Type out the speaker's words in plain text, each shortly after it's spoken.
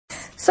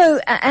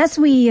So as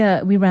we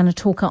ran a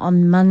talker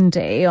on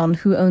Monday on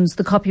who owns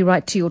the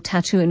copyright to your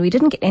tattoo, and we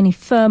didn't get any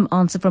firm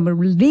answer from a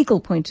legal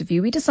point of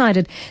view, we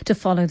decided to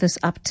follow this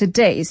up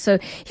today. So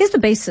here's the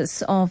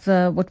basis of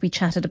what we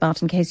chatted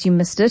about in case you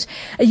missed it.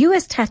 A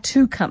U.S.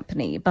 tattoo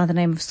company by the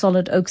name of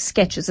Solid Oak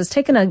Sketches has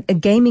taken a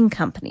gaming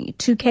company,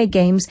 2K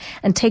Games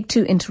and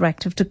Take-Two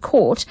Interactive, to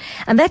court.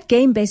 And that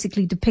game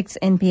basically depicts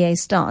NBA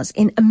stars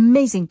in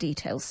amazing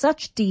detail,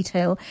 such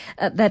detail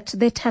that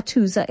their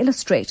tattoos are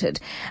illustrated.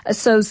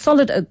 So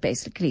Solid Oak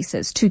basically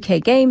says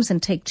 2K Games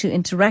and Take-Two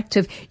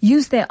Interactive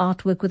use their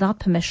artwork without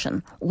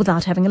permission,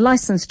 without having a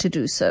license to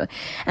do so.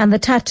 And the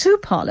tattoo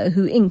parlor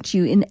who inked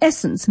you, in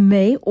essence,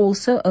 may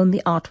also own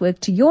the artwork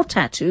to your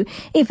tattoo,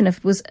 even if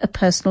it was a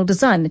personal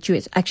design that you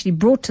had actually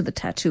brought to the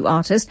tattoo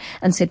artist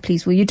and said,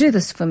 please, will you do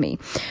this for me?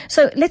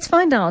 So let's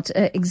find out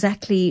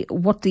exactly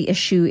what the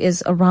issue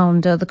is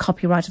around the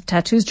copyright of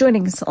tattoos.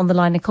 Joining us on the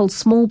line, Nicole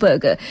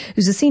Smalberger,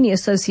 who's a senior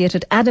associate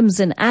at Adams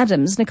 &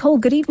 Adams. Nicole,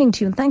 good evening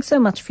to you, and thanks so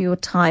much for your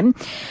time.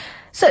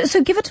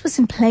 So give it to us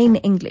in plain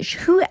English.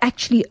 Who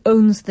actually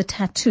owns the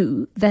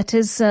tattoo that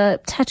is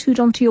tattooed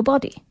onto your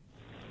body?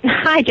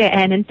 Hi,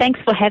 Joanne, and thanks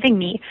for having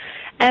me.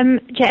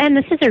 Joanne,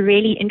 this is a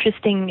really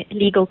interesting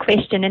legal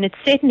question, and it's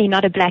certainly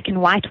not a black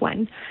and white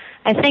one.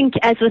 I think,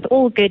 as with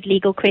all good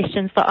legal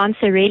questions, the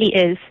answer really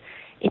is,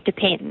 it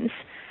depends.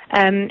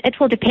 It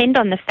will depend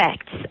on the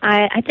facts.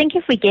 I think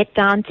if we get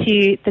down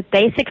to the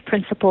basic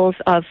principles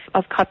of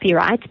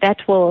copyright, that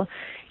will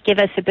give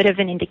us a bit of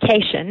an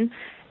indication.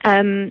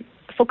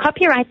 For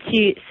copyright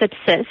to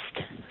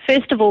subsist,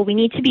 first of all, we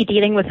need to be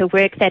dealing with a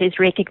work that is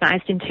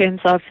recognized in terms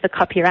of the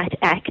Copyright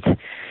Act.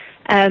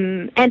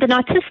 And an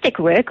artistic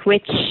work,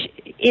 which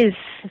is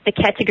the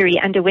category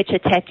under which a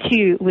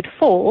tattoo would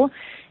fall,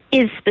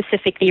 is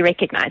specifically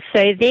recognized.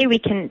 So there we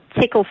can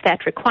tick off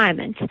that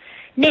requirement.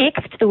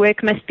 Next, the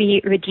work must be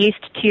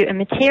reduced to a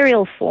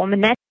material form,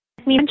 and that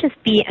means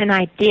just be an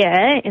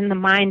idea in the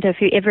mind of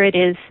whoever it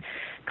is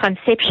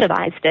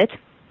conceptualized it.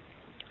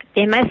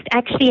 There must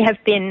actually have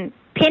been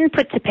pen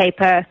put to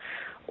paper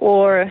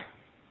or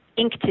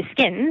ink to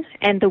skin,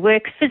 and the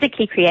work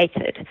physically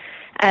created.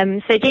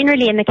 So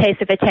generally in the case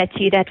of a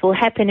tattoo, that will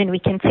happen, and we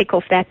can tick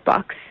off that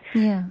box.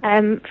 Yeah.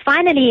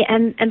 Finally,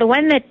 and the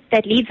one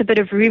that leaves a bit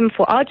of room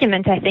for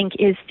argument, I think,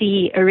 is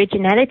the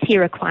originality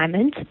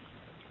requirement.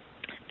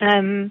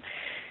 In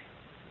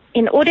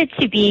order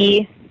to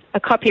be a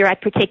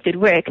copyright-protected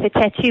work, the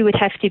tattoo would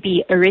have to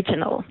be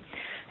original.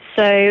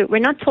 So we're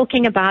not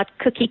talking about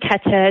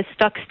cookie-cutter,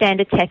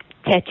 stock-standard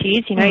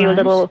tattoos, your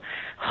little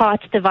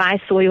heart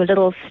device or your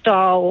little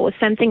star or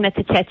something that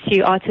the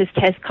tattoo artist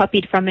has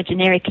copied from a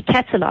generic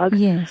catalog.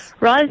 Yes.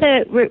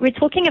 Rather, we're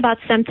talking about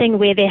something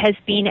where there has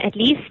been at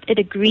least a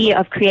degree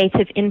of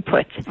creative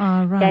input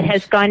that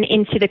has gone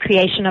into the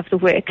creation of the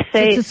work. So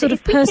it's a sort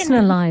of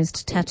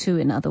personalized tattoo,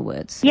 in other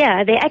words.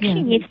 Yeah, there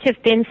actually needs to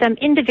have been some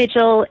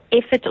individual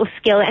effort or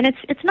skill, and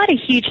it's not a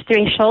huge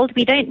threshold.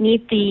 We don't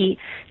need the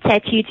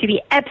tattoo to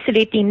be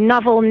absolutely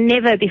novel,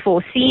 never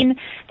before seen.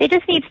 There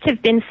just needs to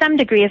have been some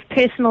degree of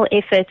personal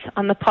effort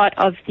on the part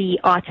of the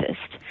artist.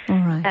 All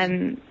right.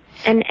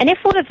 And if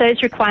all of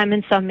those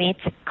requirements are met,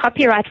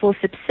 copyright will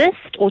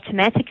subsist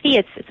automatically.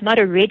 It's not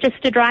a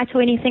registered right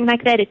or anything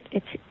like that.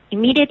 It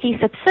immediately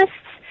subsists,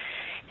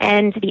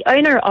 and the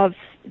owner of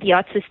the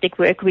artistic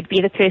work would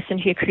be the person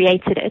who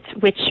created it,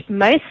 which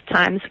most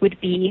times would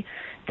be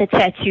the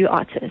tattoo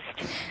artist.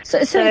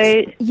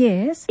 So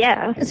yes.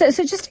 Yeah. So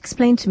just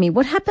explain to me,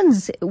 what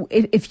happens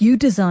if you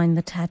design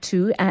the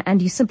tattoo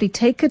and you simply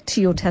take it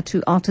to your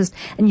tattoo artist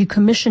and you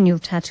commission your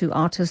tattoo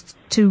artist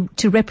to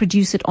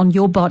reproduce it on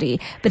your body,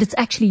 but it's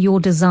actually your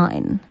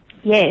design?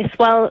 Yes.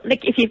 Well, look,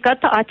 if you've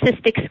got the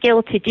artistic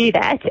skill to do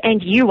that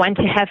and you want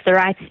to have the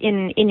rights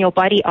in your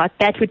body art,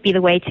 that would be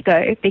the way to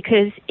go.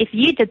 Because if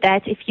you did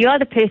that, if you are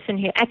the person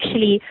who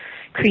actually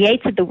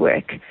created the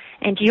work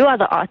and you are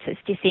the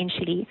artist,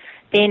 essentially,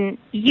 then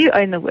you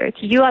own the work.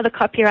 You are the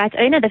copyright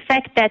owner. The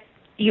fact that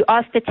you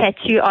asked the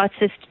tattoo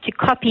artist to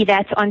copy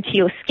that onto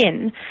your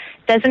skin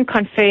doesn't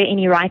confer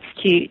any rights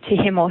to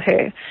him or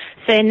her.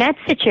 So in that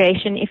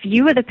situation, if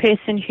you were the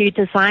person who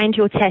designed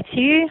your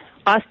tattoo,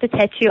 asked the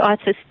tattoo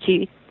artist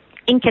to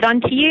ink it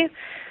onto you,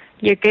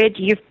 you're good.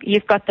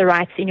 You've got the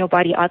rights in your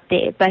body art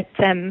there. But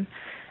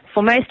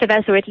for most of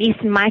us, or at least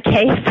in my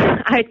case,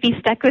 I would be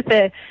stuck with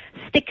a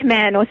stick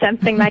man or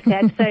something like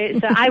that.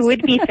 So I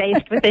would be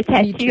faced with a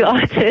tattoo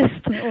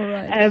artist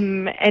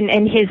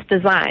and his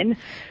design.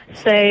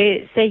 So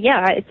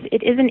yeah,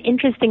 it is an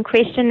interesting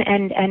question,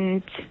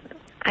 and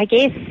I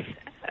guess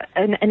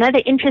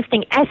another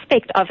interesting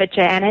aspect of it,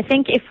 Joanne, I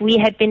think if we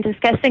had been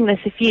discussing this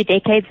a few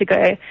decades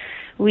ago,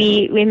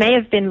 we may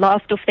have been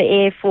laughed off the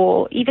air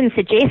for even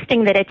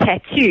suggesting that a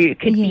tattoo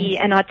could be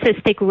an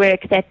artistic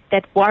work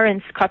that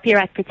warrants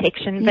copyright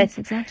protection. Yes,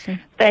 exactly.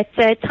 But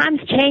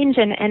times change,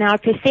 and our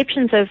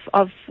perceptions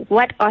of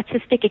what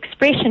artistic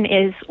expression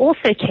is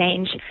also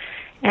change.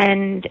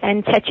 And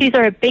tattoos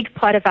are a big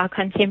part of our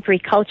contemporary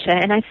culture,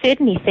 and I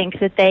certainly think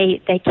that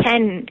they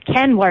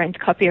can warrant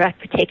copyright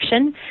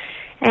protection.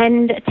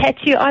 And a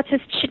tattoo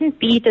artist shouldn't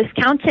be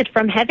discounted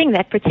from having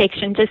that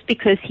protection just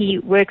because he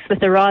works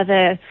with a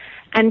rather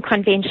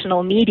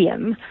unconventional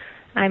medium.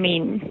 I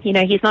mean,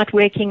 he's not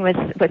working with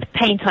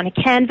paint on a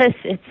canvas.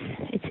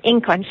 It's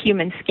ink on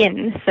human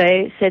skin.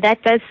 So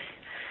that does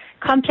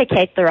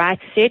complicate the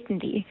rights,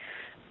 certainly.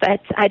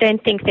 But I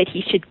don't think that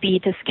he should be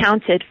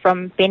discounted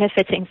from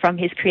benefiting from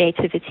his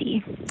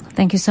creativity.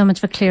 Thank you so much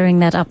for clearing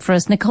that up for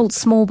us. Nicole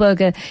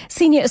Smalberger,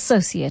 Senior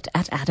Associate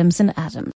at Adams & Adams.